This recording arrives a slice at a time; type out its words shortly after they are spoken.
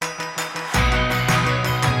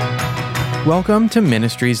Welcome to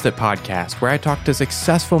Ministries That Podcast, where I talk to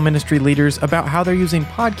successful ministry leaders about how they're using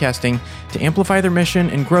podcasting to amplify their mission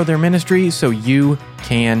and grow their ministry so you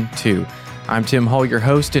can too. I'm Tim Hull, your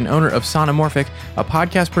host and owner of Sonomorphic, a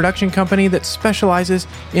podcast production company that specializes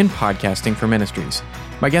in podcasting for ministries.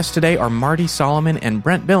 My guests today are Marty Solomon and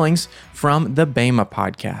Brent Billings from the BEMA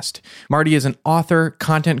podcast. Marty is an author,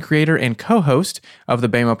 content creator, and co-host of the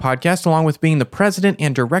BEMA podcast, along with being the president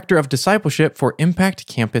and director of discipleship for Impact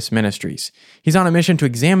Campus Ministries. He's on a mission to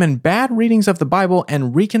examine bad readings of the Bible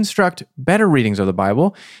and reconstruct better readings of the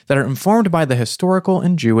Bible that are informed by the historical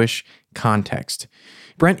and Jewish context.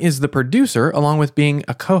 Brent is the producer, along with being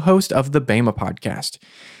a co-host of the BEMA podcast.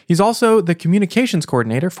 He's also the communications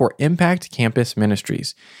coordinator for Impact Campus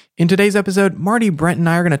Ministries. In today's episode, Marty, Brent, and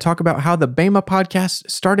I are going to talk about how the BEMA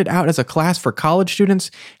podcast started out as a class for college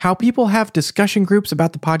students, how people have discussion groups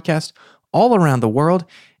about the podcast all around the world,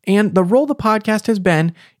 and the role the podcast has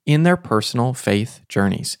been in their personal faith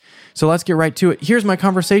journeys. So let's get right to it. Here's my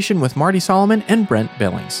conversation with Marty Solomon and Brent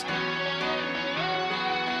Billings.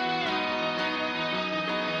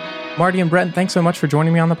 Marty and Brent, thanks so much for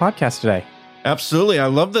joining me on the podcast today. Absolutely. I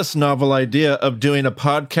love this novel idea of doing a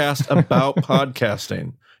podcast about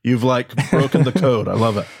podcasting. You've broken the code. I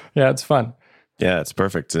love it. Yeah, it's fun. Yeah, it's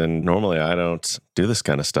perfect. And normally I don't do this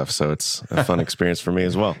kind of stuff, so it's a fun experience for me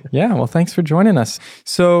as well. Yeah, well, thanks for joining us.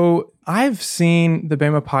 So I've seen the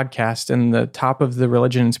BEMA podcast in the top of the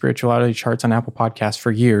religion and spirituality charts on Apple Podcasts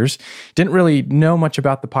for years. Didn't really know much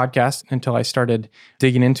about the podcast until I started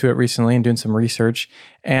digging into it recently and doing some research,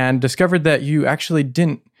 and discovered that you actually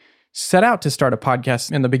didn't set out to start a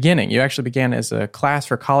podcast in the beginning. You actually began as a class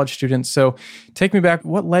for college students. So take me back.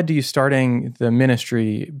 What led to you starting the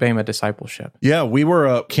ministry, BEMA Discipleship? Yeah, we were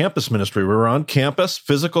a campus ministry. We were on campus,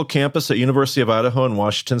 physical campus at University of Idaho and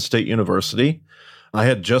Washington State University. I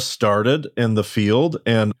had just started in the field,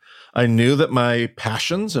 and I knew that my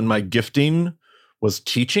passions and my gifting was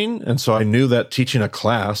teaching. And so I knew that teaching a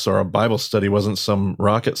class or a Bible study wasn't some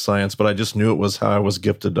rocket science, but I just knew it was how I was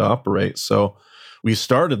gifted to operate. So we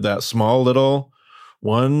started that small little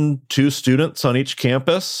 1-2 students on each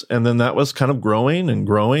campus, and then that was kind of growing and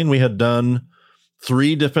growing. We had done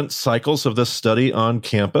 3 different cycles of this study on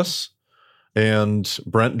campus, and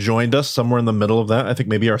Brent joined us somewhere in the middle of that. I think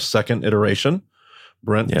maybe our second iteration.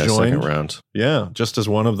 Brent joined. Second round. Yeah, just as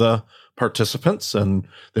one of the participants, and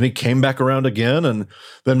then he came back around again, and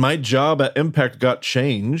then my job at Impact got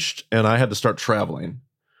changed, and I had to start traveling.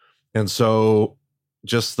 And so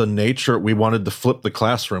just the nature, we wanted to flip the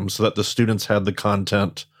classroom so that the students had the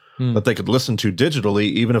content that they could listen to digitally,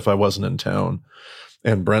 even if I wasn't in town.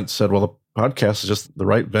 And Brent said, well, the podcast is just the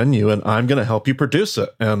right venue, and I'm going to help you produce it.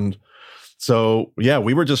 And so, yeah,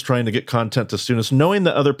 we were just trying to get content to students, knowing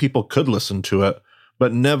that other people could listen to it,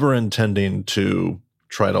 but never intending to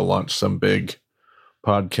try to launch some big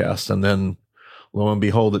podcast. And then lo and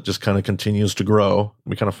behold, it just kind of continues to grow.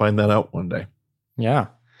 We kind of find that out one day. Yeah.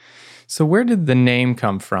 So where did the name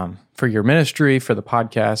come from for your ministry, for the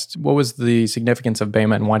podcast? What was the significance of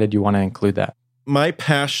BEMA, and why did you want to include that? My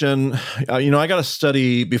passion, I got to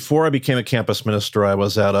study. Before I became a campus minister, I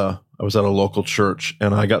was at a local church,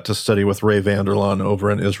 and I got to study with Ray Vanderlaan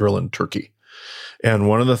over in Israel and Turkey. And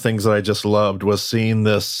one of the things that I just loved was seeing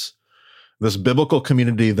this biblical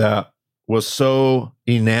community that was so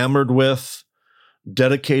enamored with,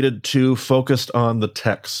 dedicated to, focused on the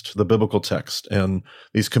text, the biblical text, and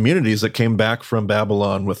these communities that came back from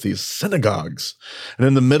Babylon with these synagogues. And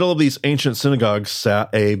in the middle of these ancient synagogues sat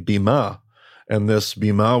a BEMA. And this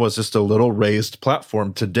BEMA was just a little raised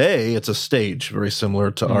platform. Today, it's a stage, very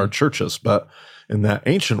similar to our churches. But in that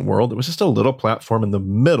ancient world, it was just a little platform in the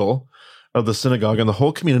middle of the synagogue, and the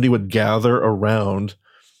whole community would gather around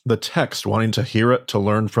the text, wanting to hear it, to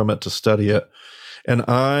learn from it, to study it. And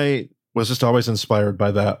I was just always inspired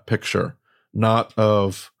by that picture, not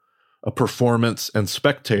of a performance and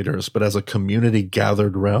spectators, but as a community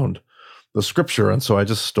gathered around the scripture. And so I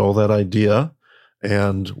just stole that idea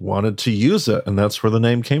and wanted to use it, and that's where the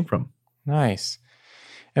name came from. Nice.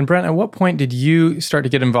 And Brent, at what point did you start to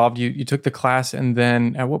get involved? You took the class, and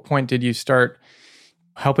then at what point did you start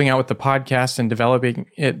helping out with the podcast and developing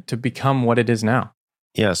it to become what it is now?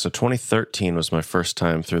 Yeah, so 2013 was my first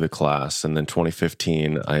time through the class, and then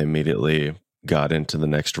 2015, I immediately got into the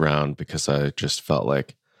next round because I just felt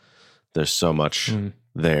like there's so much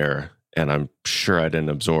there, and I'm sure I didn't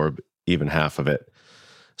absorb even half of it.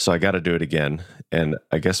 So I got to do it again, and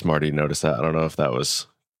I guess Marty noticed that. I don't know if that was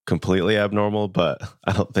completely abnormal, but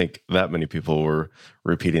I don't think that many people were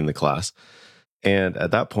repeating the class. And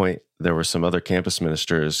at that point, there were some other campus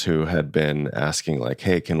ministers who had been asking like,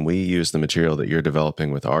 hey, can we use the material that you're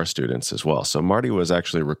developing with our students as well? So Marty was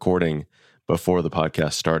actually recording before the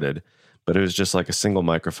podcast started, but it was just like a single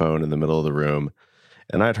microphone in the middle of the room.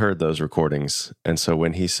 And I'd heard those recordings. And so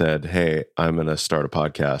when he said, "Hey, I'm going to start a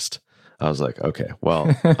podcast," I was like, okay,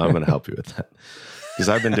 well, I'm going to help you with that. Because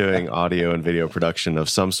I've been doing audio and video production of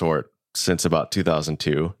some sort since about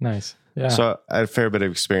 2002. Nice. Yeah. So I had a fair bit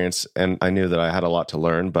of experience, and I knew that I had a lot to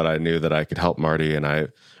learn, but I knew that I could help Marty, and I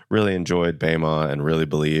really enjoyed BEMA and really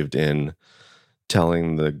believed in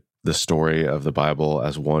telling the story of the Bible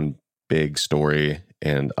as one big story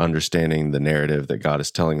and understanding the narrative that God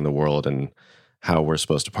is telling the world and how we're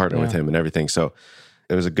supposed to partner with him and everything. So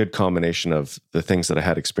it was a good combination of the things that I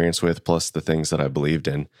had experience with plus the things that I believed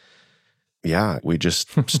in. Yeah, we just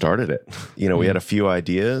started it. We had a few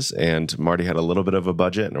ideas, and Marty had a little bit of a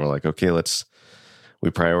budget, and we're like, okay, we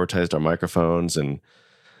prioritized our microphones, and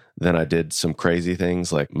then I did some crazy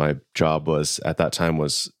things. Like my job at that time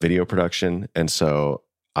was video production. And so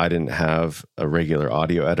I didn't have a regular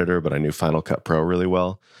audio editor, but I knew Final Cut Pro really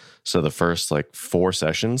well. So the first 4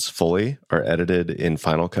 sessions fully are edited in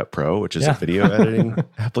Final Cut Pro, which is a video editing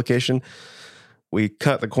application. We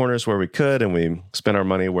cut the corners where we could, and we spent our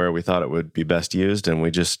money where we thought it would be best used, and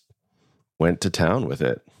we just went to town with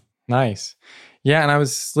it. Nice. Yeah, and I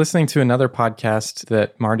was listening to another podcast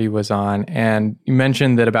that Marty was on, and you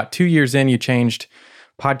mentioned that about 2 years in, you changed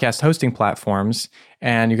podcast hosting platforms,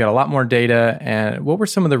 and you got a lot more data. And what were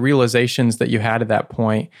some of the realizations that you had at that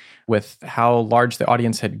point with how large the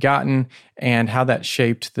audience had gotten and how that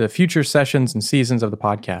shaped the future sessions and seasons of the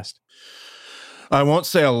podcast? I won't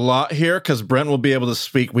say a lot here because Brent will be able to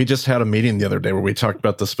speak. We just had a meeting the other day where we talked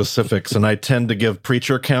about the specifics, and I tend to give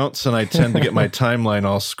preacher counts, and I tend to get my timeline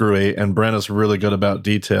all screwy, and Brent is really good about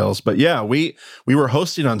details. But yeah, we were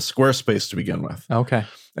hosting on Squarespace to begin with. Okay.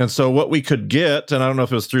 And so what we could get, and I don't know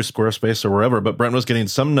if it was through Squarespace or wherever, but Brent was getting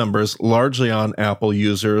some numbers largely on Apple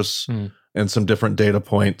users and some different data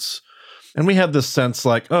points. And we had this sense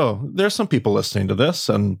like, oh, there's some people listening to this,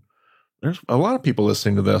 and there's a lot of people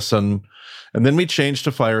listening to this. And then we changed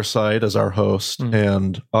to Fireside as our host,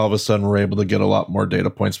 and all of a sudden we're able to get a lot more data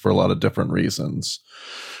points for a lot of different reasons.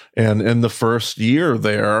 And in the first year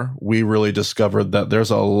there, we really discovered that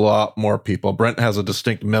there's a lot more people. Brent has a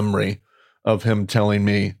distinct memory of him telling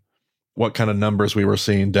me what kind of numbers we were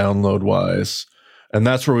seeing download-wise. And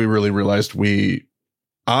that's where we really realized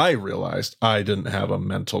I realized I didn't have a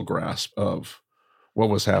mental grasp of what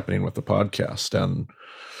was happening with the podcast. And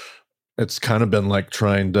it's kind of been like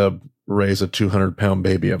trying to raise a 200-pound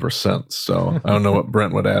baby ever since. So I don't know what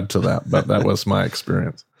Brent would add to that, but that was my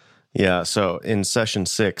experience. Yeah. So in session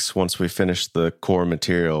 6, once we finished the core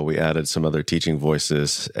material, we added some other teaching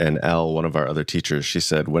voices. And Elle, one of our other teachers, she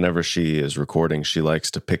said whenever she is recording, she likes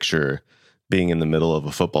to picture being in the middle of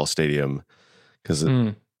a football stadium because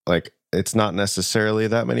it's not necessarily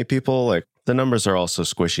that many people. Like the numbers are also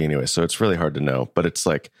squishy anyway, so it's really hard to know. But it's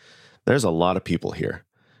like there's a lot of people here,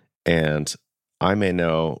 and I may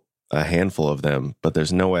know a handful of them, but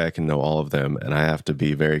there's no way I can know all of them. And I have to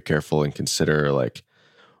be very careful and consider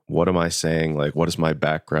what am I saying? What is my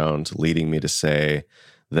background leading me to say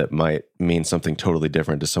that might mean something totally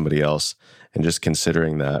different to somebody else? And just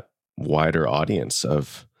considering that wider audience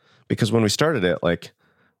because when we started it,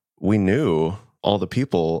 we knew all the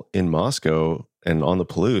people in Moscow and on the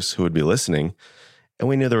Palouse who would be listening. And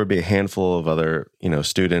we knew there would be a handful of other,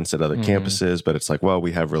 students at other campuses, but it's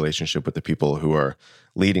we have relationship with the people who are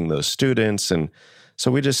leading those students. And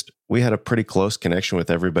so we had a pretty close connection with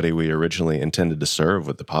everybody we originally intended to serve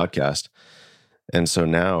with the podcast. And so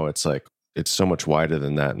now it's so much wider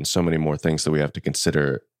than that, and so many more things that we have to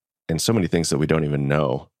consider, and so many things that we don't even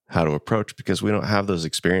know how to approach because we don't have those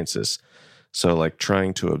experiences. So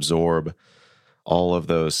trying to absorb all of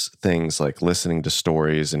those things, listening to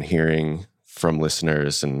stories and hearing from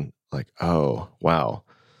listeners and oh, wow,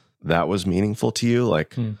 that was meaningful to you.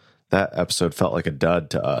 That episode felt like a dud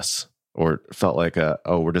to us, or felt like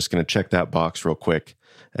we're just going to check that box real quick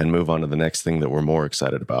and move on to the next thing that we're more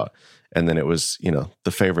excited about. And then it was,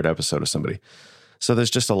 the favorite episode of somebody. So there's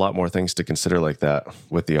just a lot more things to consider like that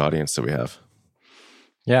with the audience that we have.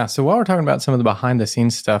 Yeah. So while we're talking about some of the behind the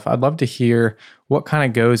scenes stuff, I'd love to hear what kind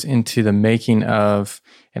of goes into the making of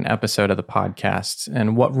an episode of the podcast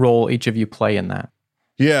and what role each of you play in that.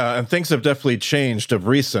 Yeah, and things have definitely changed of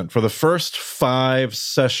recent. For the first 5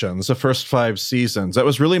 sessions, the first 5 seasons, that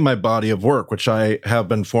was really my body of work, which I have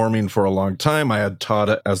been forming for a long time. I had taught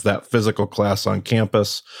it as that physical class on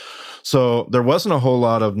campus. So there wasn't a whole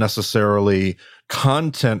lot of necessarily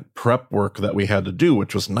content prep work that we had to do,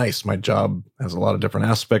 which was nice. My job has a lot of different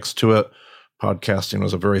aspects to it. Podcasting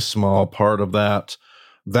was a very small part of that.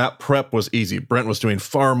 That prep was easy. Brent was doing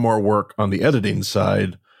far more work on the editing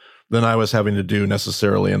side than I was having to do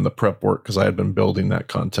necessarily in the prep work because I had been building that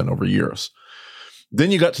content over years. Then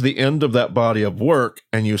you got to the end of that body of work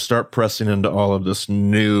and you start pressing into all of this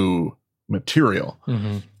new material.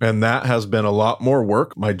 And that has been a lot more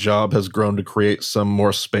work. My job has grown to create some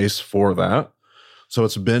more space for that. So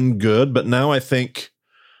it's been good. But now I think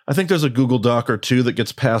there's a Google Doc or two that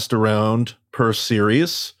gets passed around per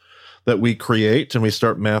series that we create, and we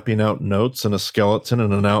start mapping out notes and a skeleton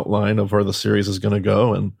and an outline of where the series is going to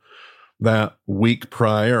go. And that week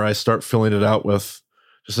prior, I start filling it out with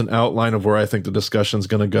just an outline of where I think the discussion's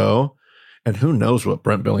going to go. And who knows what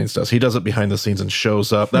Brent Billings does? He does it behind the scenes and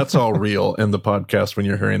shows up. That's all real in the podcast when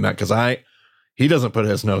you're hearing that, because he doesn't put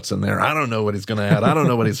his notes in there. I don't know what he's going to add. I don't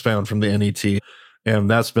know what he's found from the NET. And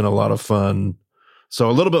that's been a lot of fun. So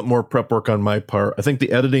a little bit more prep work on my part. I think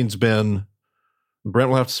the editing's been, Brent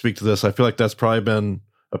will have to speak to this. I feel like that's probably been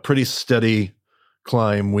a pretty steady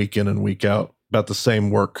climb week in and week out. About the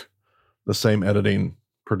same work, the same editing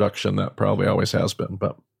production that probably always has been.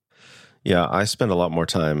 But yeah, I spend a lot more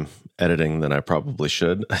time editing than I probably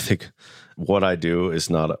should. I think what I do is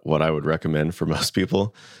not what I would recommend for most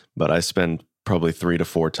people, but I spend probably 3 to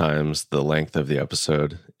 4 times the length of the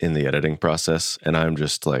episode in the editing process. And I'm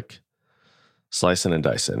just like slicing and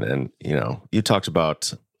dicing. And, you talked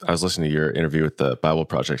about, I was listening to your interview with the Bible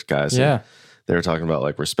Project guys. Yeah. They were talking about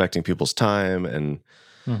like respecting people's time. And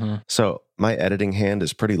so my editing hand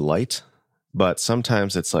is pretty light, but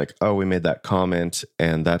sometimes it's like, oh, we made that comment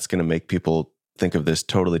and that's going to make people think of this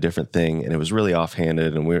totally different thing. And it was really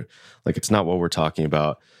offhanded. And we're like, it's not what we're talking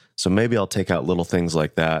about. So maybe I'll take out little things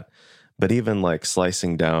like that. But even like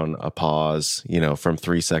slicing down a pause, from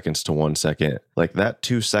 3 seconds to 1 second, like that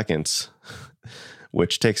 2 seconds,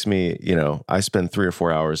 which takes me, I spend 3 or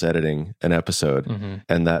 4 hours editing an episode,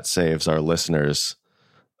 and that saves our listeners,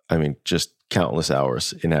 just countless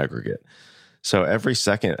hours in aggregate. So every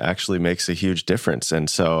second actually makes a huge difference. And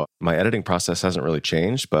so my editing process hasn't really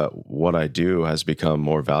changed, but what I do has become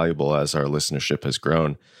more valuable as our listenership has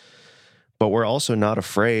grown. But we're also not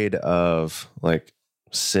afraid of like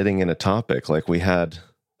sitting in a topic. Like we had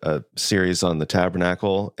a series on the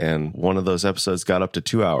tabernacle, and one of those episodes got up to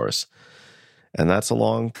 2 hours. And that's a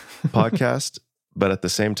long podcast. But at the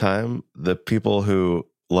same time, the people who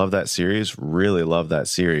love that series really love that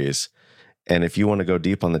series. And if you want to go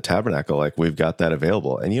deep on the tabernacle, like we've got that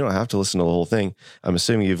available. And you don't have to listen to the whole thing. I'm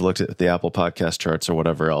assuming you've looked at the Apple Podcast charts or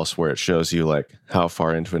whatever else where it shows you like how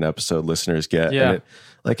far into an episode listeners get. Yeah.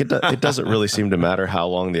 And it doesn't really seem to matter how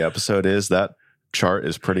long the episode is. That chart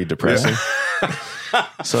is pretty depressing. Yeah.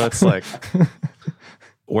 So it's like,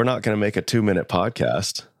 we're not going to make a 2-minute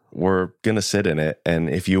podcast. We're going to sit in it. And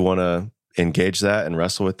if you want to engage that and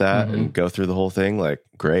wrestle with that and go through the whole thing, like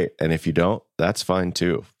great. And if you don't, that's fine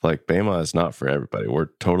too. Like BEMA is not for everybody. We're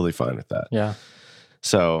totally fine with that. Yeah.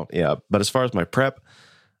 So yeah. But as far as my prep,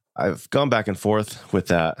 I've gone back and forth with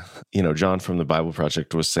that. John from the Bible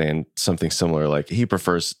Project was saying something similar. Like he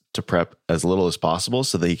prefers to prep as little as possible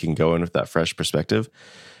so that he can go in with that fresh perspective.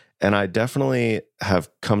 And I definitely have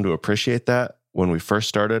come to appreciate that. When we first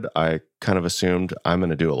started, I kind of assumed I'm going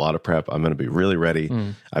to do a lot of prep. I'm going to be really ready.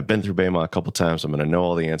 I've been through BEMA a couple times. I'm going to know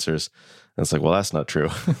all the answers. And it's like, well, that's not true.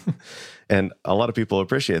 And a lot of people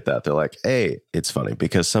appreciate that. They're like, hey, it's funny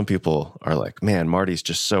because some people are like, man, Marty's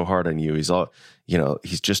just so hard on you. He's all,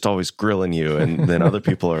 he's just always grilling you. And then other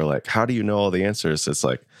people are like, how do you know all the answers? It's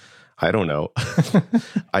like, I don't know.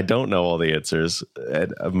 I don't know all the answers.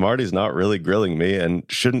 And Marty's not really grilling me. And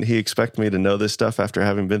shouldn't he expect me to know this stuff after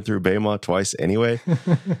having been through BEMA twice anyway?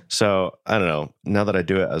 So I don't know. Now that I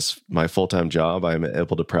do it as my full-time job, I'm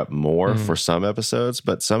able to prep more for some episodes.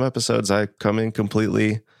 But some episodes I come in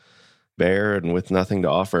completely bare and with nothing to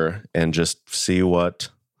offer and just see what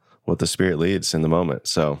the Spirit leads in the moment.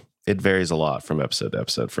 So it varies a lot from episode to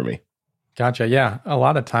episode for me. Gotcha. Yeah. A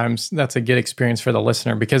lot of times that's a good experience for the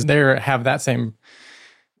listener because they have that same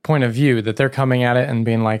point of view that they're coming at it and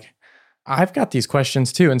being like, I've got these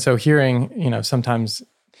questions too. And so hearing, sometimes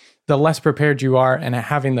the less prepared you are and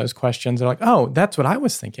having those questions, they're like, oh, that's what I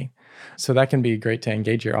was thinking. So that can be great to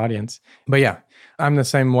engage your audience. But yeah, I'm the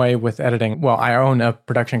same way with editing. Well, I own a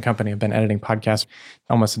production company. I've been editing podcasts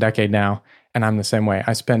almost a decade now. And I'm the same way.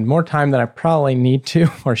 I spend more time than I probably need to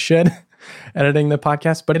or should editing the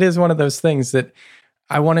podcast, but it is one of those things that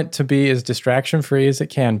I want it to be as distraction-free as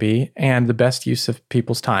it can be and the best use of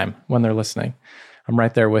people's time when they're listening. I'm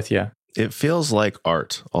right there with you. It feels like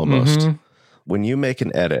art almost. When you make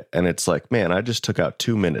an edit and it's like, man, I just took out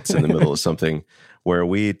 2 minutes in the middle of something where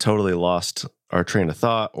we totally lost our train of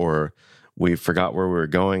thought or we forgot where we were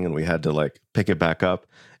going and we had to like pick it back up.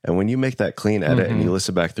 And when you make that clean edit and you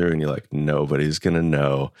listen back through and you're like, nobody's going to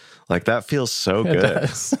know, like that feels so good.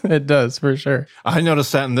 It does for sure. I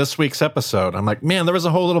noticed that in this week's episode. I'm like, man, there was a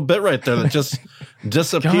whole little bit right there that just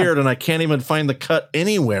disappeared and I can't even find the cut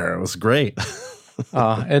anywhere. It was great.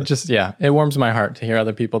 It warms my heart to hear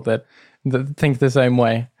other people that think the same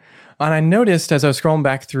way. And I noticed as I was scrolling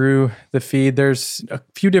back through the feed, there's a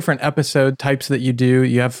few different episode types that you do.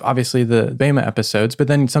 You have obviously the BEMA episodes, but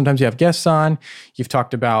then sometimes you have guests on. You've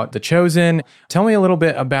talked about The Chosen. Tell me a little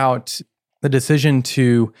bit about the decision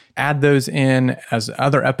to add those in as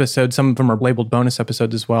other episodes. Some of them are labeled bonus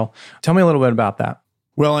episodes as well. Tell me a little bit about that.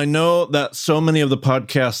 Well, I know that so many of the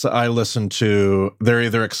podcasts that I listen to, they're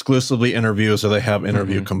either exclusively interviews or they have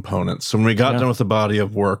interview components. So when we got done with the body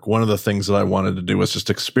of work, one of the things that I wanted to do was just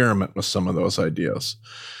experiment with some of those ideas.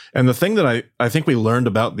 And the thing that I think we learned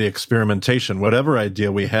about the experimentation, whatever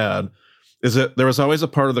idea we had, is that there was always a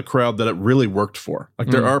part of the crowd that it really worked for. Like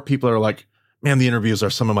there are people that are like, man, the interviews are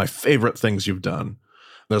some of my favorite things you've done.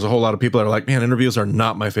 There's a whole lot of people that are like, man, interviews are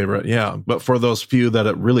not my favorite. Yeah. But for those few that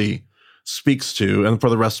it really speaks to, and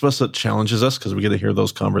for the rest of us, it challenges us because we get to hear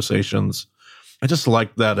those conversations. I just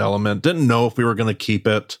liked that element. Didn't know if we were going to keep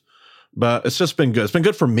it, but it's just been good. It's been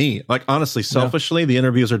good for me. Like, honestly, selfishly, the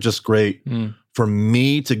interviews are just great for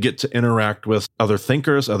me to get to interact with other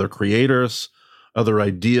thinkers, other creators, other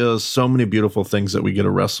ideas, so many beautiful things that we get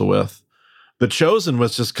to wrestle with. The Chosen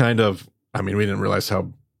was just kind of, I mean, we didn't realize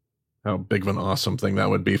how big of an awesome thing that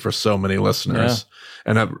would be for so many listeners.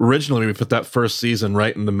 Yeah. And originally we put that first season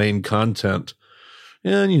right in the main content.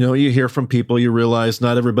 And, you hear from people, you realize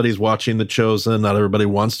not everybody's watching The Chosen. Not everybody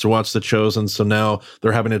wants to watch The Chosen. So now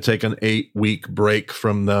they're having to take an 8-week break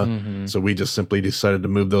from the, so we just simply decided to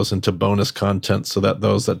move those into bonus content so that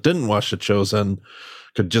those that didn't watch The Chosen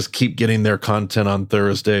could just keep getting their content on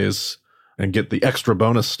Thursdays and get the extra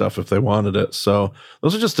bonus stuff if they wanted it. So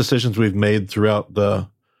those are just decisions we've made throughout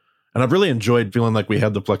and I've really enjoyed feeling like we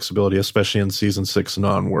had the flexibility, especially in season 6 and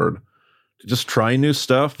onward, to just try new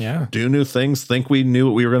stuff, do new things, think we knew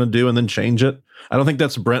what we were going to do, and then change it. I don't think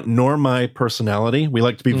that's Brent nor my personality. We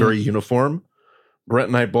like to be very uniform. Brent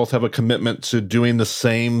and I both have a commitment to doing the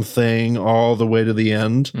same thing all the way to the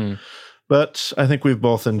end. But I think we've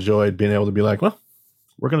both enjoyed being able to be like, well,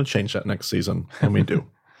 we're going to change that next season, and we do.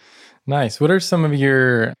 Nice. What are some of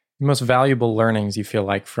your most valuable learnings you feel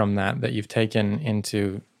like from that you've taken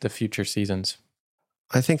into the future seasons?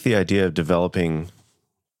 I think the idea of developing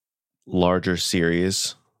larger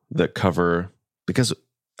series that cover, because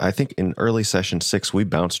I think in early session 6, we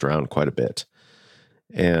bounced around quite a bit.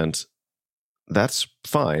 And that's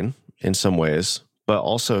fine in some ways, but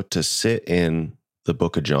also to sit in the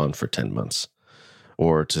book of John for 10 months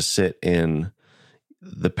or to sit in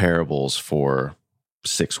the parables for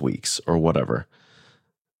 6 weeks or whatever.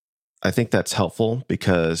 I think that's helpful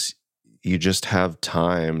because you just have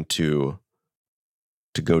time to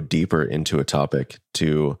go deeper into a topic,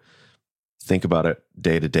 to think about it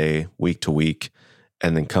day to day, week to week,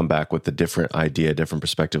 and then come back with a different idea, different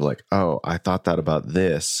perspective. Like, oh, I thought that about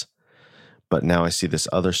this, but now I see this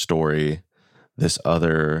other story, this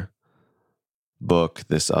other book,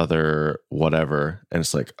 this other whatever. And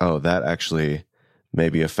it's like, oh, that actually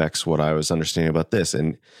maybe affects what I was understanding about this.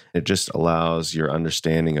 And it just allows your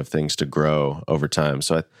understanding of things to grow over time.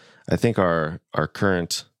 So I think our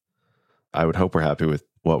current, I would hope we're happy with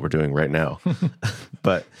what we're doing right now.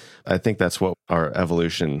 But I think that's what our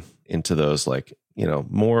evolution into those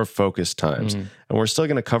more focused times. And we're still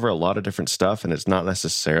going to cover a lot of different stuff, and it's not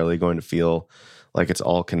necessarily going to feel like it's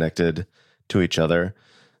all connected to each other.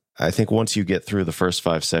 I think once you get through the first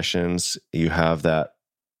 5 sessions, you have that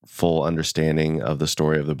full understanding of the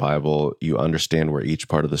story of the Bible. You understand where each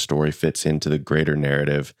part of the story fits into the greater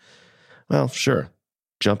narrative. Well, sure.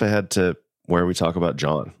 Jump ahead to where we talk about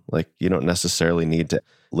John. Like, you don't necessarily need to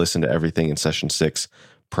listen to everything in session 6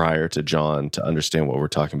 prior to John to understand what we're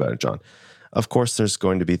talking about in John. Of course, there's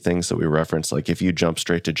going to be things that we reference. Like if you jump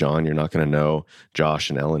straight to John, you're not going to know Josh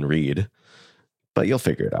and Ellen Reed, but you'll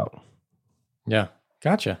figure it out. Yeah.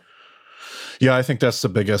 Gotcha. Yeah, I think that's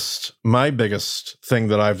my biggest thing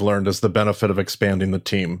that I've learned is the benefit of expanding the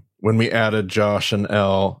team. When we added Josh and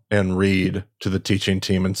Elle and Reed to the teaching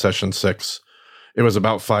team in session 6, it was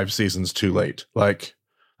about 5 seasons too late. Like,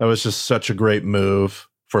 that was just such a great move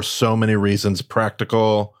for so many reasons,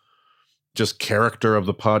 practical, just character of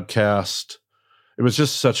the podcast. It was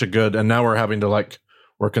just such a good, and now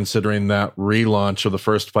we're considering that relaunch of the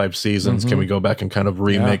first 5 seasons. Can we go back and kind of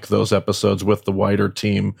remake those episodes with the wider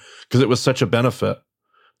team? Because it was such a benefit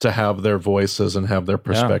to have their voices and have their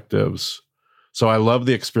perspectives. So I love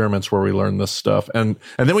the experiments where we learn this stuff. And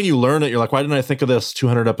then when you learn it, you're like, why didn't I think of this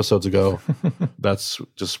 200 episodes ago? That's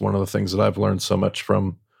just one of the things that I've learned so much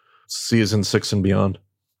from season 6 and beyond.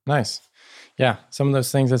 Nice. Yeah. Some of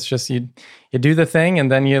those things, it's just you do the thing and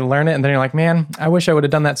then you learn it and then you're like, man, I wish I would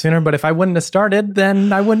have done that sooner. But if I wouldn't have started,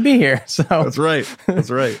 then I wouldn't be here. So That's right. That's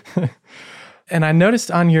right. And I noticed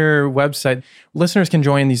on your website, listeners can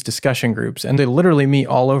join these discussion groups, and they literally meet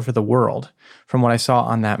all over the world from what I saw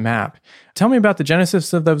on that map. Tell me about the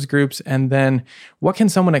genesis of those groups, and then what can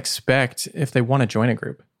someone expect if they want to join a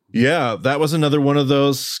group? Yeah, that was another one of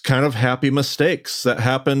those kind of happy mistakes that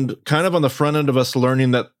happened kind of on the front end of us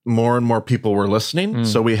learning that more and more people were listening.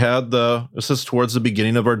 So we had this is towards the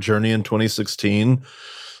beginning of our journey in 2016.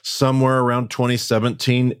 Somewhere around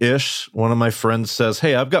 2017-ish, one of my friends says,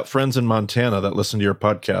 hey, I've got friends in Montana that listen to your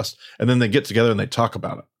podcast. And then they get together and they talk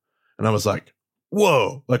about it. And I was like,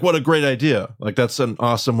 whoa, like what a great idea. Like that's an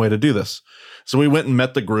awesome way to do this. So we went and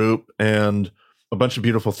met the group and a bunch of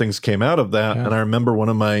beautiful things came out of that. Yeah. And I remember one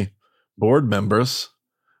of my board members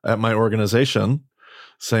at my organization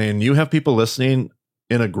saying, you have people listening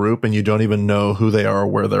in a group and you don't even know who they are or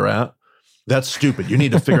where they're at. That's stupid. You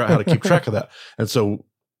need to figure out how to keep track of that. And so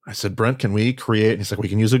I said, Brent, can we create? And he's like, we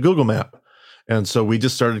can use a Google map. And so we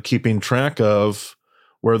just started keeping track of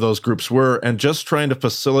where those groups were and just trying to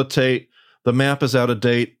facilitate. The map is out of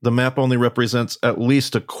date. The map only represents at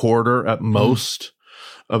least a quarter at most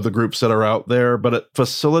of the groups that are out there, but it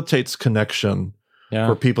facilitates connection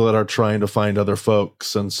for people that are trying to find other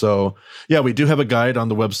folks. And so, we do have a guide on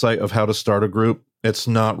the website of how to start a group. It's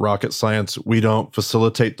not rocket science. We don't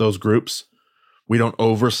facilitate those groups. We don't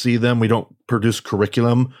oversee them. We don't produce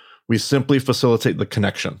curriculum. We simply facilitate the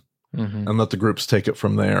connection and let the groups take it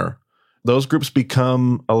from there. Those groups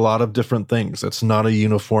become a lot of different things. It's not a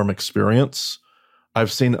uniform experience.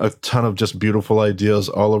 I've seen a ton of just beautiful ideas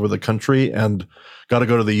all over the country and got to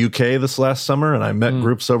go to the UK this last summer. And I met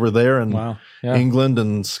groups over there in England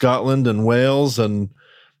and Scotland and Wales. And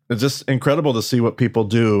it's just incredible to see what people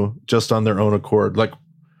do just on their own accord. Like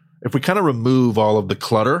if we kind of remove all of the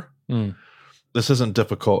clutter, this isn't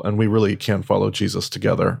difficult, and we really can follow Jesus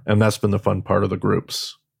together. And that's been the fun part of the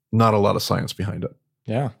groups. Not a lot of science behind it.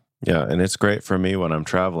 Yeah. Yeah, and it's great for me when I'm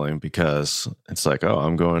traveling because it's like, oh,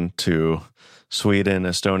 I'm going to Sweden,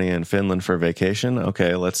 Estonia, and Finland for vacation.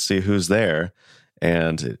 Okay, let's see who's there.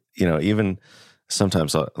 And, even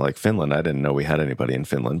sometimes like Finland, I didn't know we had anybody in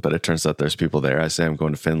Finland, but it turns out there's people there. I say I'm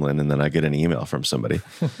going to Finland, and then I get an email from somebody.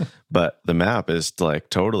 But the map is like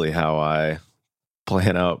totally how I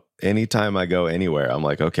plan out. Anytime I go anywhere, I'm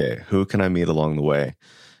like, okay, who can I meet along the way?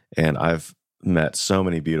 And I've met so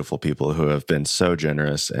many beautiful people who have been so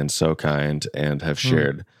generous and so kind and have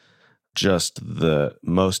shared just the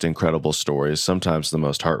most incredible stories, sometimes the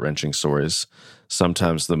most heart-wrenching stories,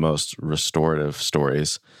 sometimes the most restorative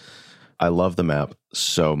stories. I love the map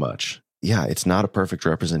so much. Yeah, it's not a perfect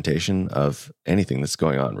representation of anything that's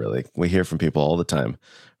going on, really. We hear from people all the time.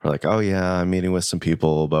 We're like, oh yeah, I'm meeting with some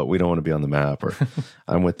people, but we don't want to be on the map. Or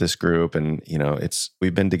I'm with this group and,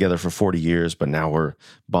 we've been together for 40 years, but now we're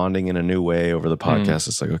bonding in a new way over the podcast.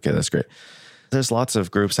 It's like, okay, that's great. There's lots of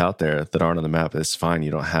groups out there that aren't on the map. It's fine. You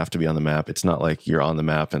don't have to be on the map. It's not like you're on the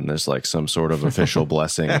map and there's like some sort of official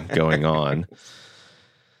blessing going on.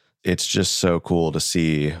 It's just so cool to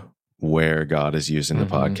see where God is using the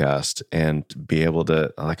podcast and be able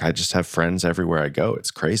to, I just have friends everywhere I go. It's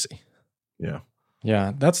crazy. Yeah.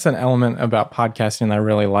 Yeah, that's an element about podcasting that I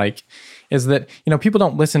really like, is that, people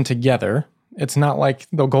don't listen together. It's not like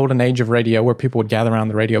the golden age of radio where people would gather around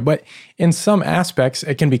the radio. But in some aspects,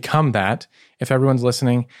 it can become that if everyone's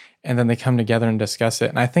listening and then they come together and discuss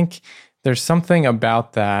it. And I think there's something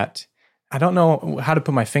about that. I don't know how to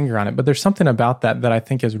put my finger on it, but there's something about that I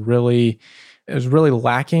think is really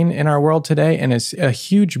lacking in our world today, and is a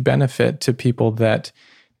huge benefit to people that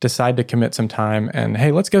decide to commit some time and,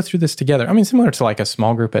 hey, let's go through this together. I mean, similar to like a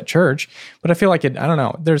small group at church, but I feel like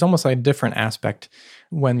there's almost like a different aspect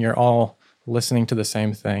when you're all listening to the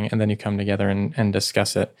same thing and then you come together and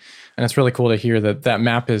discuss it. And it's really cool to hear that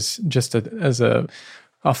map is just as a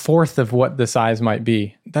fourth of what the size might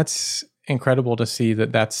be. That's incredible to see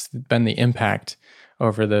that's been the impact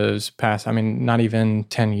over those past, not even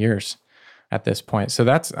 10 years at this point. So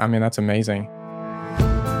that's amazing.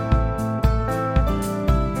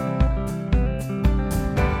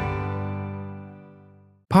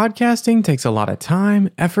 Podcasting takes a lot of time,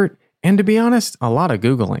 effort, and to be honest, a lot of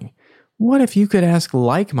Googling. What if you could ask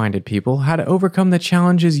like-minded people how to overcome the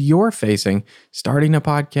challenges you're facing starting a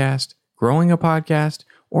podcast, growing a podcast,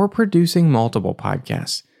 or producing multiple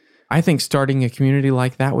podcasts? I think starting a community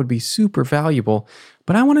like that would be super valuable,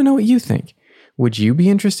 but I want to know what you think. Would you be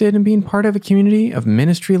interested in being part of a community of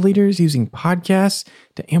ministry leaders using podcasts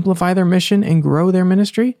to amplify their mission and grow their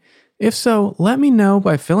ministry? If so, let me know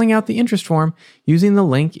by filling out the interest form using the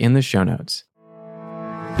link in the show notes.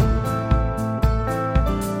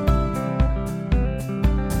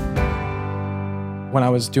 When I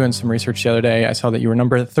was doing some research the other day, I saw that you were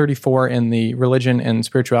number 34 in the religion and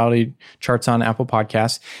spirituality charts on Apple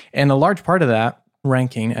Podcasts. And a large part of that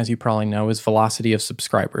ranking, as you probably know, is velocity of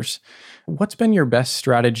subscribers. What's been your best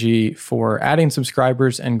strategy for adding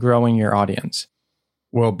subscribers and growing your audience?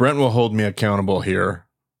 Well, Brent will hold me accountable here,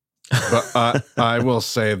 but I will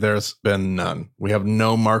say there's been none. We have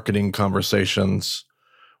no marketing conversations.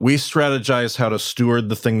 We strategize how to steward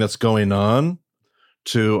the thing that's going on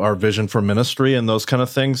to our vision for ministry and those kind of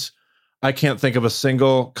things. I can't think of a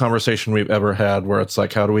single conversation we've ever had where it's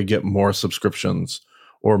like, how do we get more subscriptions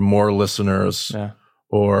or more listeners? Yeah.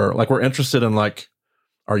 Or like, we're interested in like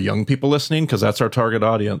our young people listening because that's our target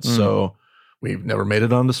audience. So we've never made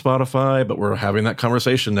it onto Spotify, but we're having that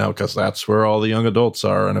conversation now because that's where all the young adults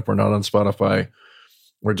are. And if we're not on Spotify,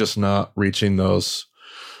 we're just not reaching those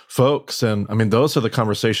folks. And I mean, those are the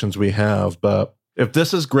conversations we have. But if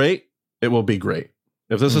this is great, it will be great.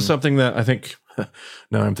 If this is something that I think,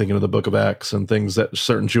 now I'm thinking of the book of Acts and things that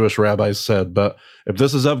certain Jewish rabbis said, but if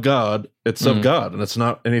this is of God, it's of God, and it's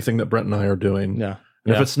not anything that Brent and I are doing. Yeah.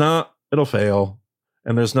 And if it's not, it'll fail.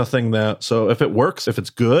 And there's nothing that, so if it works, if it's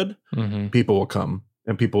good, people will come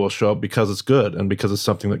and people will show up because it's good and because it's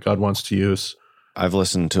something that God wants to use. I've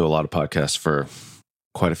listened to a lot of podcasts for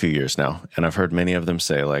quite a few years now, and I've heard many of them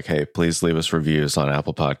say like, hey, please leave us reviews on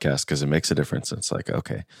Apple Podcasts because it makes a difference. It's like,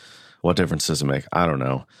 okay, what difference does it make? I don't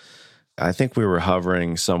know. I think we were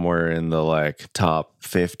hovering somewhere in the like top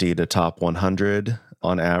 50 to top 100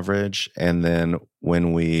 on average. And then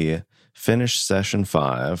when we finished session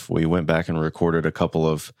 5, we went back and recorded a couple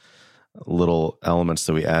of little elements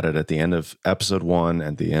that we added at the end of episode 1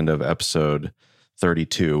 and the end of episode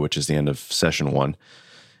 32, which is the end of session 1.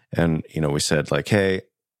 And, you know, we said like, hey,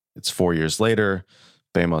 it's 4 years later.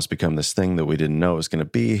 BEMA's become this thing that we didn't know it was going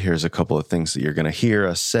to be. Here's a couple of things that you're going to hear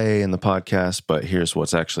us say in the podcast, but here's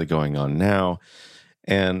what's actually going on now.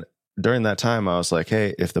 And during that time, I was like,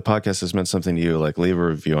 hey, if the podcast has meant something to you, like leave a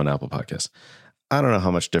review on Apple Podcasts. I don't know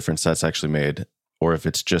how much difference that's actually made, or if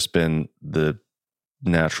it's just been the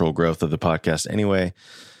natural growth of the podcast anyway.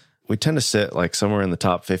 We tend to sit like somewhere in the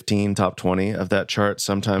top 15, top 20 of that chart,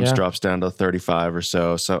 sometimes drops down to 35 or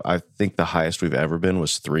so. So I think the highest we've ever been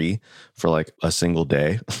was 3 for like a single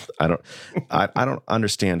day. I don't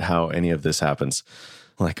understand how any of this happens.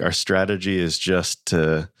 Like our strategy is just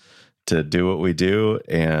to do what we do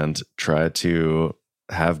and try to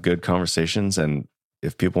have good conversations. And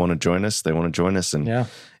if people want to join us, they want to join us. And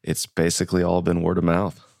it's basically all been word of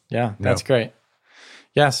mouth. Yeah, that's great.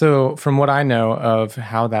 Yeah, so from what I know of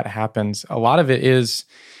how that happens, a lot of it is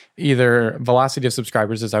either velocity of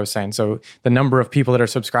subscribers, as I was saying, so the number of people that are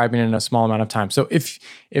subscribing in a small amount of time. So if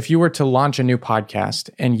you were to launch a new podcast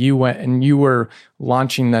and you were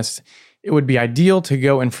launching this, it would be ideal to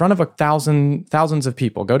go in front of thousands of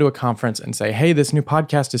people, go to a conference and say, hey, this new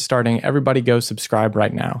podcast is starting. Everybody go subscribe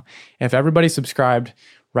right now. If everybody subscribed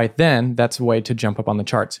right then, that's a way to jump up on the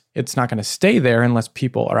charts. It's not going to stay there unless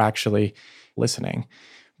people are actually listening,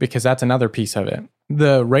 because that's another piece of it.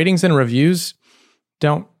 The ratings and reviews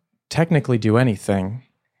don't technically do anything,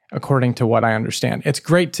 according to what I understand. It's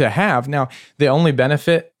great to have. Now, the only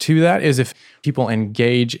benefit to that is if people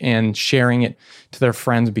engage in sharing it to their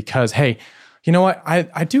friends because, hey, you know what?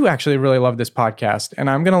 I do actually really love this podcast and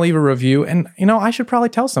I'm going to leave a review and, you know, I should probably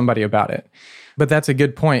tell somebody about it. But that's a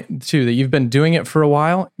good point too, that you've been doing it for a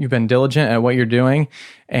while. You've been diligent at what you're doing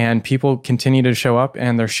and people continue to show up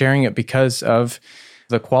and they're sharing it because of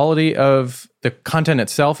the quality of the content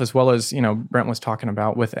itself, as well as, you know, Brent was talking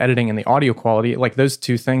about with editing and the audio quality. Like those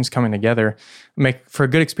two things coming together make for a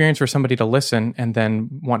good experience for somebody to listen and then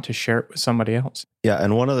want to share it with somebody else. Yeah,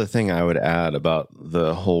 and one other thing I would add about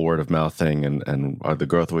the whole word of mouth thing and the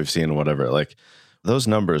growth we've seen and whatever, like those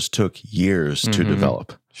numbers took years to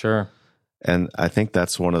develop. Sure. And I think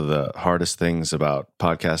that's one of the hardest things about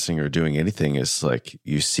podcasting or doing anything is like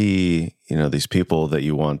you see, you know, these people that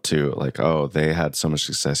you want to like, oh, they had so much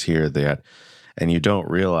success here, and you don't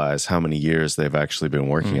realize how many years they've actually been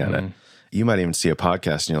working at it. You might even see a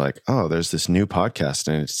podcast and you're like, oh, there's this new podcast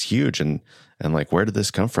and it's huge. And like, where did this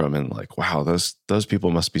come from? And like, wow, those people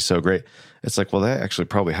must be so great. It's like, well, they actually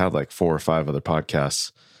probably had like 4 or 5 other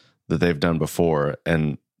podcasts that they've done before.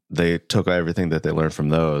 And they took everything that they learned from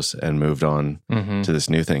those and moved on to this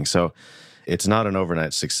new thing. So It's not an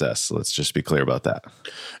overnight success. Let's just be clear about that.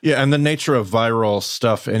 Yeah, and the nature of viral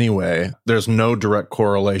stuff anyway, there's no direct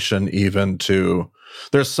correlation even to,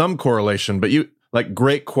 there's some correlation, but like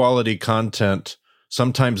great quality content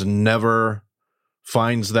sometimes never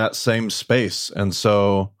finds that same space. And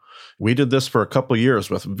so we did this for a couple of years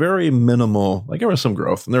with very minimal, like there was some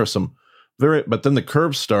growth and there was some but then the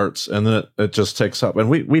curve starts and then it just takes up. And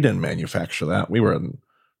we didn't manufacture that. We were in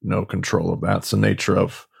no control of that. It's the nature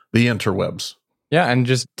of the interwebs. Yeah, and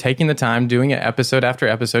just taking the time, doing it episode after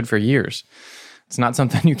episode for years. It's not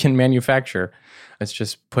something you can manufacture. It's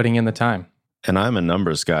just putting in the time. And I'm a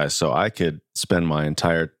numbers guy, so I could spend my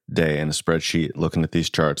entire day in a spreadsheet looking at these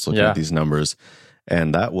charts, looking at these numbers,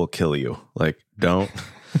 and that will kill you. Like, don't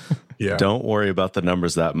worry about the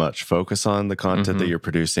numbers that much. Focus on the content that you're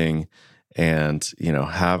producing and,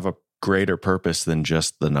 have a greater purpose than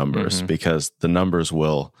just the numbers, because the numbers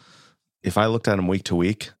will, if I looked at them week to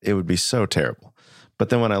week, it would be so terrible. But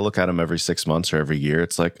then when I look at them every 6 months or every year,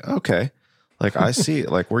 it's like, okay, like I see,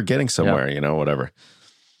 like we're getting somewhere, whatever.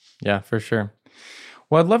 Yeah, for sure.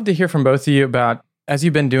 Well, I'd love to hear from both of you about, as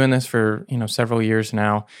you've been doing this for, several years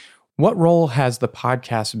now, what role has the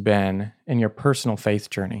podcast been in your personal faith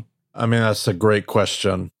journey? I mean, that's a great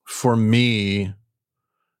question. For me,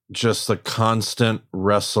 just the constant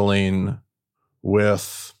wrestling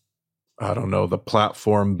with, I don't know, the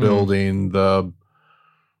platform building,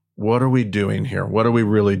 what are we doing here? What are we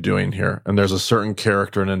really doing here? And there's a certain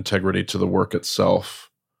character and integrity to the work itself.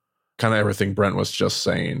 Kind of everything Brent was just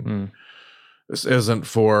saying. This isn't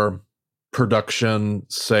for production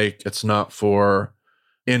sake. It's not for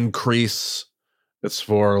increase. It's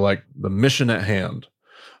for like the mission at hand.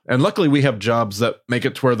 And luckily we have jobs that make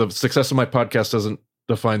it to where the success of my podcast doesn't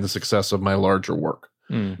define the success of my larger work.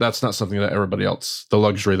 That's not something that the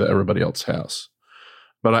luxury that everybody else has.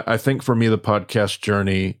 But I think for me, the podcast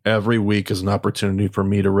journey every week is an opportunity for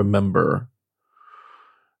me to remember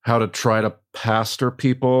how to try to pastor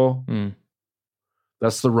people.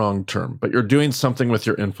 That's the wrong term, but you're doing something with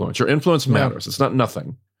your influence. Your influence matters. It's not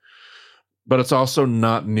nothing, but it's also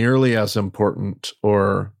not nearly as important,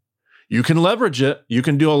 or you can leverage it. You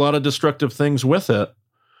can do a lot of destructive things with it,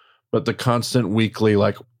 but the constant weekly,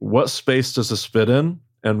 like, what space does this fit in?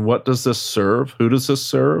 And what does this serve? Who does this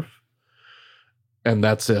serve? And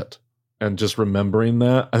that's it. And just remembering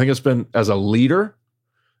that. I think it's been, as a leader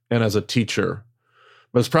and as a teacher,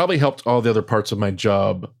 but it's probably helped all the other parts of my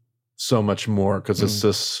job so much more, because it's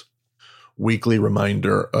this weekly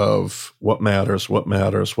reminder of what matters, what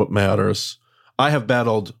matters, what matters. I have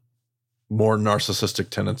battled more narcissistic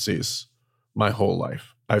tendencies my whole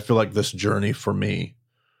life. I feel like this journey for me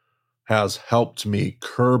has helped me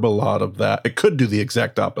curb a lot of that. It could do the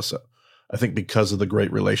exact opposite. I think because of the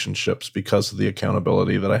great relationships, because of the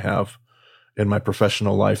accountability that I have in my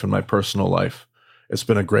professional life and my personal life, it's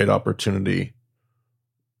been a great opportunity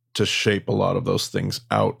to shape a lot of those things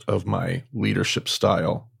out of my leadership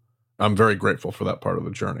style. I'm very grateful for that part of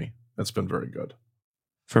the journey. It's been very good.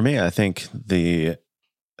 For me, I think I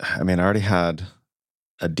already had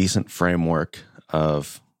a decent framework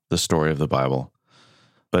of the story of the Bible,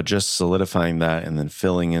 but just solidifying that and then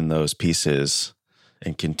filling in those pieces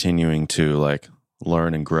and continuing to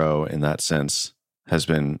learn and grow in that sense has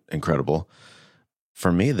been incredible.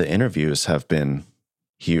 For me, the interviews have been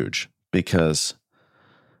huge because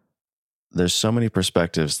there's so many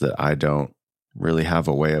perspectives that I don't really have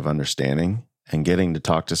a way of understanding, and getting to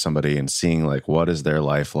talk to somebody and seeing what is their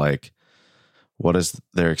life like, what has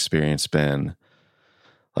their experience been.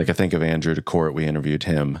 I think of Andrew DeCourt, we interviewed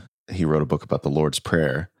him. He wrote a book about the Lord's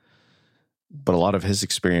Prayer, but a lot of his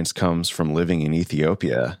experience comes from living in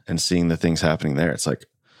Ethiopia and seeing the things happening there. It's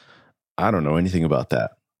I don't know anything about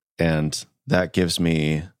that. And that gives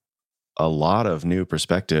me a lot of new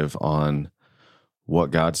perspective on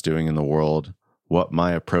what God's doing in the world, what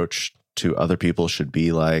my approach to other people should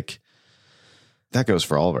be like. That goes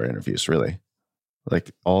for all of our interviews, really.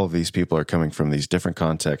 All of these people are coming from these different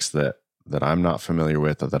contexts that I'm not familiar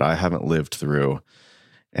with or that I haven't lived through.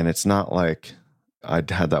 And it's not like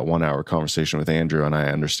I'd had that 1 hour conversation with Andrew and I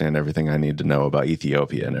understand everything I need to know about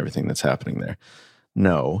Ethiopia and everything that's happening there.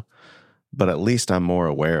 No, but at least I'm more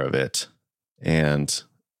aware of it. And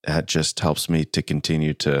that just helps me to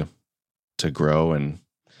continue to grow and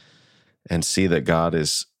see that God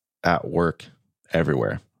is at work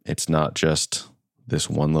everywhere. It's not just this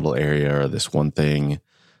one little area or this one thing.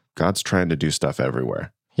 God's trying to do stuff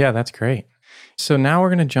everywhere. Yeah, that's great. So now we're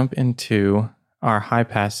going to jump into our high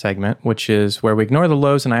pass segment, which is where we ignore the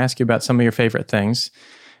lows and I ask you about some of your favorite things.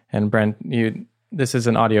 And Brent, this is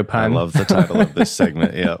an audio pun. I love the title of this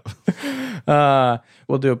segment. Yep.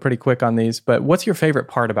 We'll do it pretty quick on these, but what's your favorite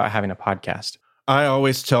part about having a podcast? I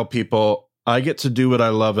always tell people I get to do what I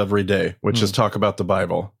love every day, which is talk about the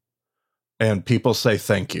Bible. And people say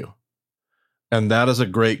thank you. And that is a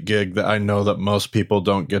great gig that I know that most people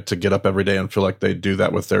don't get to get up every day and feel like they do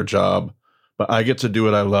that with their job. But I get to do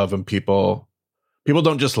what I love, and people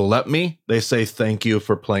don't just let me. They say thank you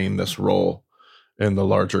for playing this role in the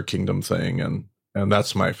larger kingdom thing. And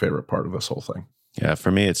that's my favorite part of this whole thing. Yeah,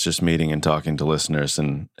 for me, it's just meeting and talking to listeners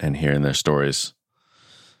and hearing their stories,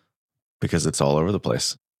 because it's all over the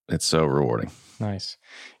place. It's so rewarding. Nice.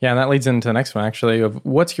 Yeah, and that leads into the next one, actually, of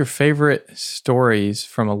what's your favorite stories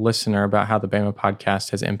from a listener about how the BEMA podcast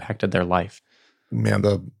has impacted their life? Man,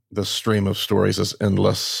 the stream of stories is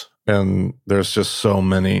endless, and there's just so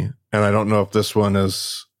many. And I don't know if this one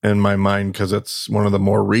is in my mind because it's one of the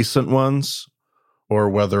more recent ones, or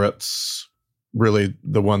whether it's really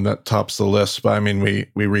the one that tops the list. But I mean,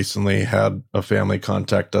 we recently had a family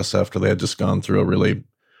contact us after they had just gone through a really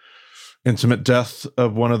intimate death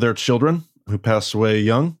of one of their children who passed away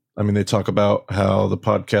young. I mean, they talk about how the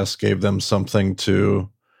podcast gave them something to,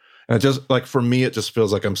 and it just, like, for me, it just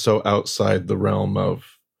feels like I'm so outside the realm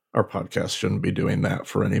of our podcast shouldn't be doing that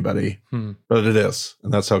for anybody, but it is.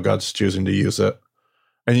 And that's how God's choosing to use it.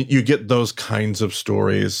 And you get those kinds of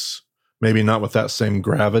stories, maybe not with that same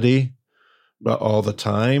gravity, but all the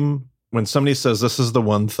time. When somebody says, this is the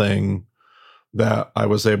one thing that I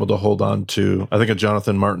was able to hold on to, I think of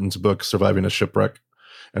Jonathan Martin's book, Surviving a Shipwreck.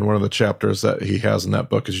 And one of the chapters that he has in that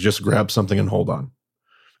book is you just grab something and hold on.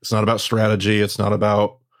 It's not about strategy. It's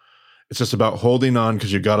just about holding on,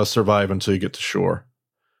 because you got to survive until you get to shore.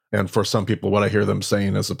 And for some people, what I hear them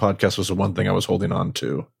saying is the podcast was the one thing I was holding on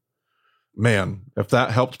to. Man, if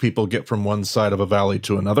that helped people get from one side of a valley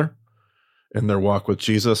to another in their walk with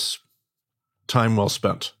Jesus, time well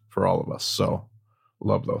spent for all of us. So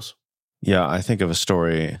love those. Yeah, I think of a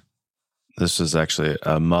story. This is actually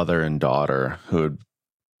a mother and daughter who had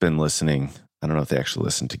been listening. I don't know if they actually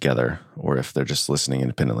listened together or if they're just listening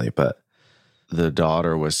independently, but the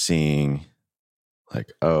daughter was seeing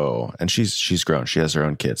like, oh, and she's grown. She has her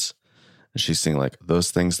own kids. And she's seeing like those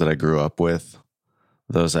things that I grew up with,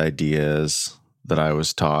 those ideas that I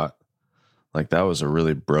was taught, like that was a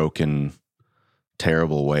really broken,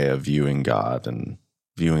 terrible way of viewing God and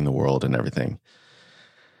viewing the world and everything.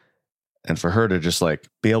 And for her to just like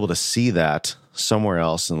be able to see that somewhere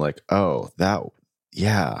else and like, oh, that,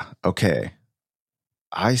 yeah, okay.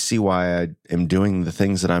 I see why I am doing the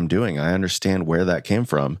things that I'm doing. I understand where that came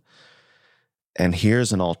from. And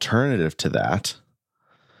here's an alternative to that.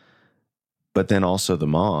 But then also the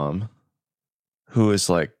mom who is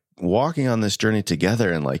like walking on this journey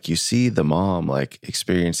together, and like you see the mom like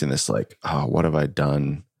experiencing this like, oh, what have I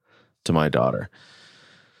done to my daughter?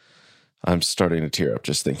 I'm starting to tear up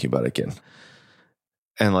just thinking about it again.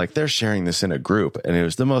 And like they're sharing this in a group, and it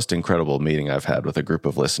was the most incredible meeting I've had with a group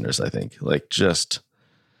of listeners, I think. Like just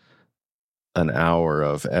an hour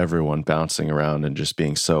of everyone bouncing around and just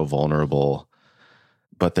being so vulnerable,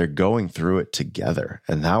 but they're going through it together.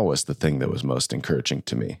 And that was the thing that was most encouraging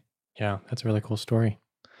to me. Yeah, that's a really cool story.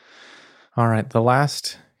 All right, the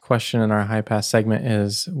last question in our High Pass segment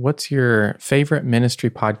is, what's your favorite ministry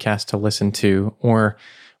podcast to listen to? Or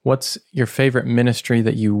what's your favorite ministry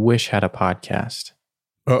that you wish had a podcast?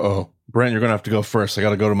 Brent, you're going to have to go first. I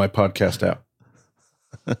got to go to my podcast app.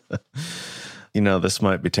 You know, this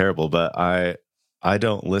might be terrible, but I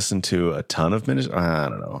don't listen to a ton of ministry. I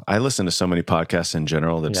don't know. I listen to so many podcasts in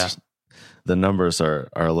general that the numbers are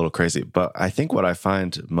a little crazy. But I think what I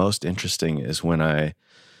find most interesting is when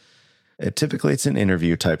typically it's an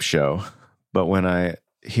interview type show, but when I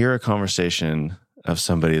hear a conversation of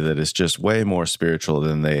somebody that is just way more spiritual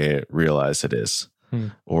than they realize it is,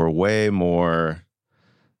 or way more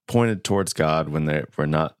pointed towards God when we're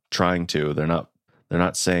not trying to, they're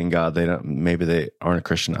not saying God, maybe they aren't a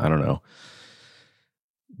Christian, I don't know.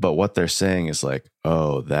 But what they're saying is like,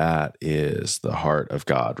 oh, that is the heart of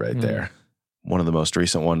God right there. One of the most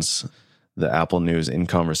recent ones, the Apple News In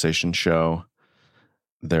Conversation show,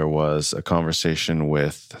 there was a conversation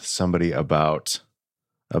with somebody about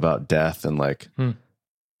death and like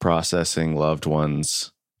processing loved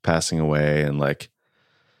ones passing away, and like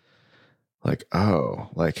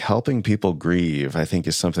helping people grieve, I think,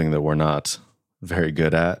 is something that we're not very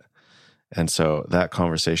good at. And so that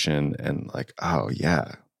conversation and like, oh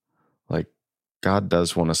yeah, like God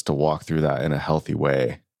does want us to walk through that in a healthy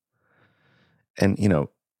way. And, you know,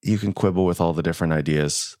 you can quibble with all the different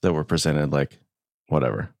ideas that were presented, like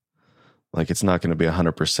whatever, like it's not going to be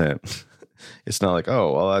 100%. It's not like,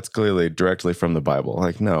 oh, well, that's clearly directly from the Bible.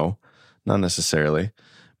 Like, no, not necessarily.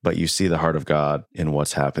 but you see the heart of God in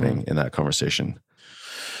what's happening in that conversation.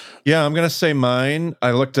 Yeah, I'm going to say mine.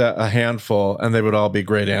 I looked at a handful and they would all be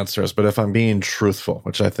great answers. But if I'm being truthful,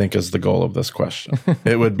 which I think is the goal of this question,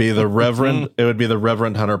 it would be the Reverend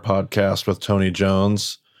Hunter podcast with Tony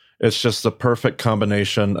Jones. It's just the perfect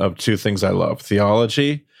combination of two things I love: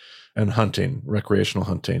 theology and hunting, recreational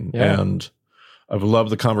hunting. Yeah. And I've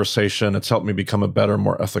loved the conversation. It's helped me become a better,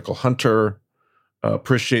 more ethical hunter,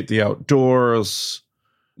 appreciate the outdoors.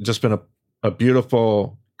 Just been a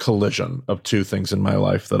beautiful collision of two things in my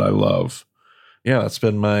life that I love. Yeah, I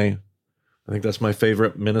think that's my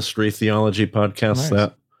favorite ministry theology podcast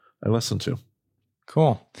that I listen to.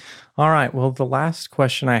 Cool. All right. Well, the last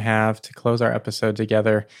question I have to close our episode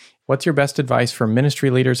together: what's your best advice for ministry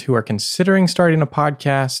leaders who are considering starting a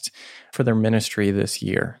podcast for their ministry this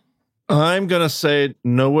year? I'm going to say,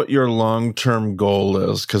 know what your long-term goal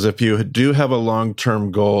is, because if you do have a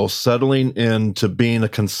long-term goal, settling into being a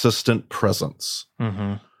consistent presence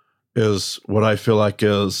is what I feel like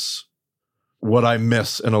is what I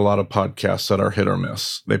miss in a lot of podcasts that are hit or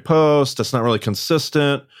miss. They post, it's not really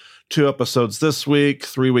consistent. 2 episodes this week,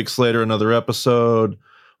 3 weeks later, another episode.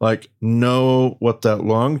 Like, know what that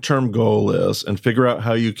long-term goal is and figure out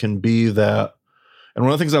how you can be that. And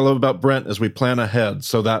one of the things I love about Brent is we plan ahead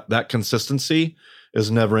so that consistency is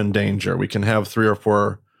never in danger. We can have 3 or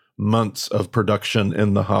 4 months of production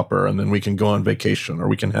in the hopper, and then we can go on vacation, or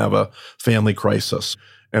we can have a family crisis,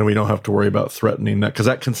 and we don't have to worry about threatening that. Because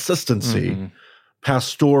that consistency,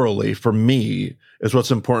 pastorally, for me, is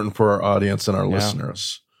what's important for our audience and our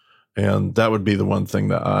listeners. And that would be the one thing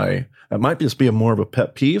that might just be more of a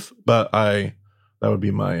pet peeve, but that would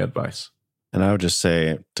be my advice. And I would just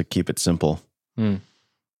say to keep it simple.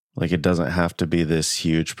 Like, it doesn't have to be this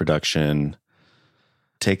huge production.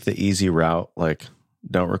 Take the easy route. Like,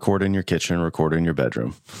 don't record in your kitchen, record in your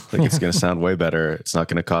bedroom. Like, it's going to sound way better. It's not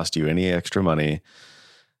going to cost you any extra money.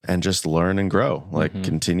 And just learn and grow. Like,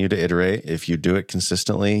 continue to iterate. If you do it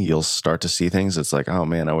consistently, you'll start to see things. It's like, oh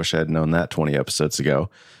man, I wish I had known that 20 episodes ago.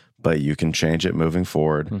 But you can change it moving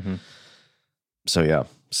forward. So yeah,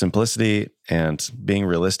 simplicity and being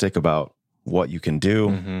realistic about what you can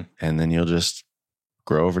do, and then you'll just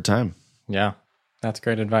grow over time. Yeah, that's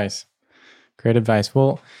great advice. Great advice.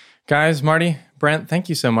 Well, guys, Marty, Brent, thank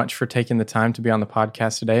you so much for taking the time to be on the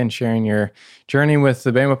podcast today and sharing your journey with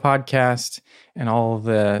the BEMA podcast and all of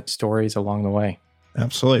the stories along the way.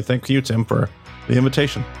 Absolutely. Thank you, Tim, for the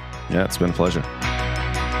invitation. Yeah, it's been a pleasure.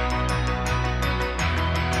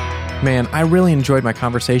 Man, I really enjoyed my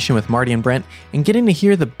conversation with Marty and Brent and getting to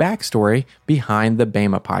hear the backstory behind the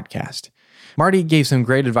BEMA podcast. Marty gave some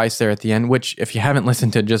great advice there at the end, which, if you haven't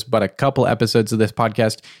listened to just but a couple episodes of this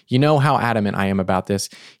podcast, you know how adamant I am about this.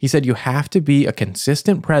 He said you have to be a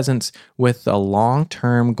consistent presence with a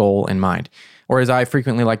long-term goal in mind. Or as I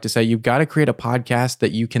frequently like to say, you've got to create a podcast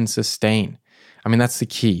that you can sustain. I mean, that's the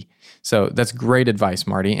key. So that's great advice,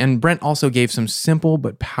 Marty. And Brent also gave some simple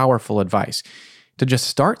but powerful advice to just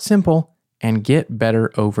start simple and get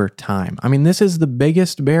better over time. I mean, this is the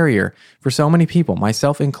biggest barrier for so many people,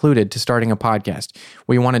 myself included, to starting a podcast.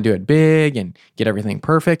 We want to do it big and get everything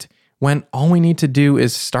perfect, when all we need to do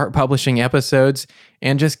is start publishing episodes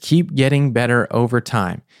and just keep getting better over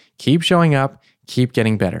time. Keep showing up, keep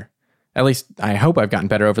getting better. At least I hope I've gotten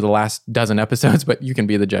better over the last dozen episodes, but you can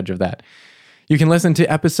be the judge of that. You can listen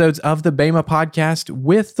to episodes of the BEMA podcast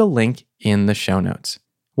with the link in the show notes.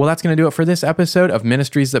 Well, that's going to do it for this episode of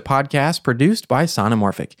Ministries That Podcast, produced by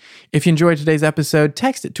Sonomorphic. If you enjoyed today's episode,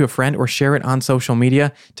 text it to a friend or share it on social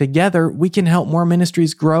media. Together, we can help more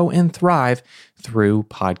ministries grow and thrive through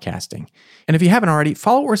podcasting. And if you haven't already,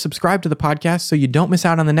 follow or subscribe to the podcast so you don't miss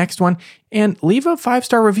out on the next one, and leave a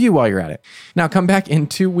 5-star review while you're at it. Now, come back in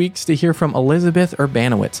 2 weeks to hear from Elizabeth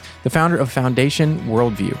Urbanowitz, the founder of Foundation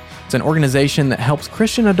Worldview. It's an organization that helps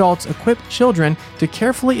Christian adults equip children to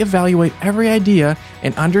carefully evaluate every idea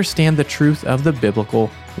and understand the truth of the biblical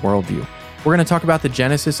worldview. We're going to talk about the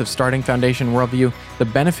genesis of starting Foundation Worldview, the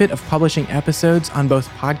benefit of publishing episodes on both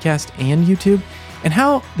podcast and YouTube, and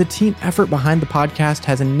how the team effort behind the podcast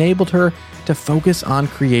has enabled her to focus on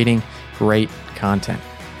creating great content.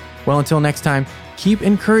 Well, until next time, keep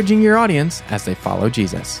encouraging your audience as they follow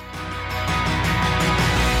Jesus.